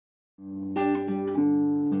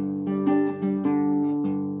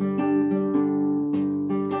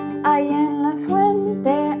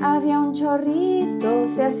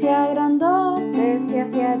hacía grandote, se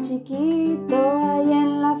hacía chiquito. Ahí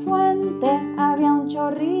en la fuente había un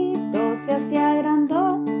chorrito, se hacía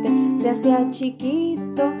grandote, se hacía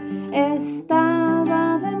chiquito.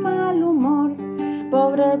 Estaba de mal humor,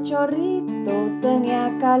 pobre chorrito,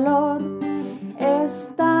 tenía calor.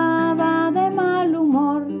 Estaba de mal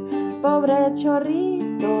humor, pobre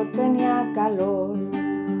chorrito, tenía calor.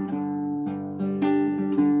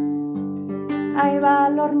 Ahí va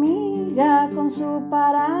la hormiga con su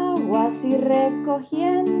paraguas y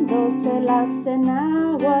recogiéndose las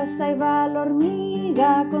enaguas. Ahí va la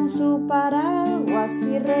hormiga con su paraguas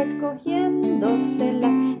y recogiéndose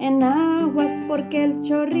las enaguas, porque el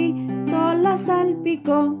chorrito la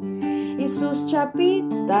salpicó y sus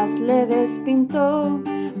chapitas le despintó,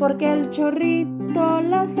 porque el chorrito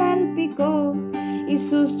la salpicó y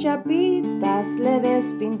sus chapitas le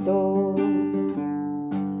despintó.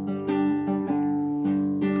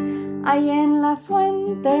 Ahí en la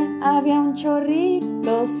fuente había un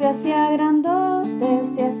chorrito, se hacía grandote,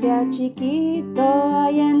 se hacía chiquito.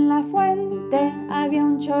 Ahí en la fuente había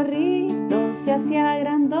un chorrito, se hacía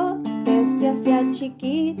grandote, se hacía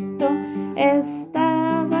chiquito.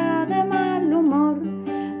 Estaba de mal humor,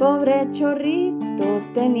 pobre chorrito,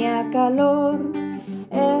 tenía calor.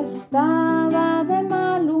 Estaba de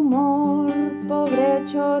mal humor, pobre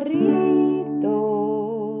chorrito,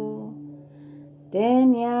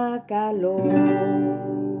 tenía calor.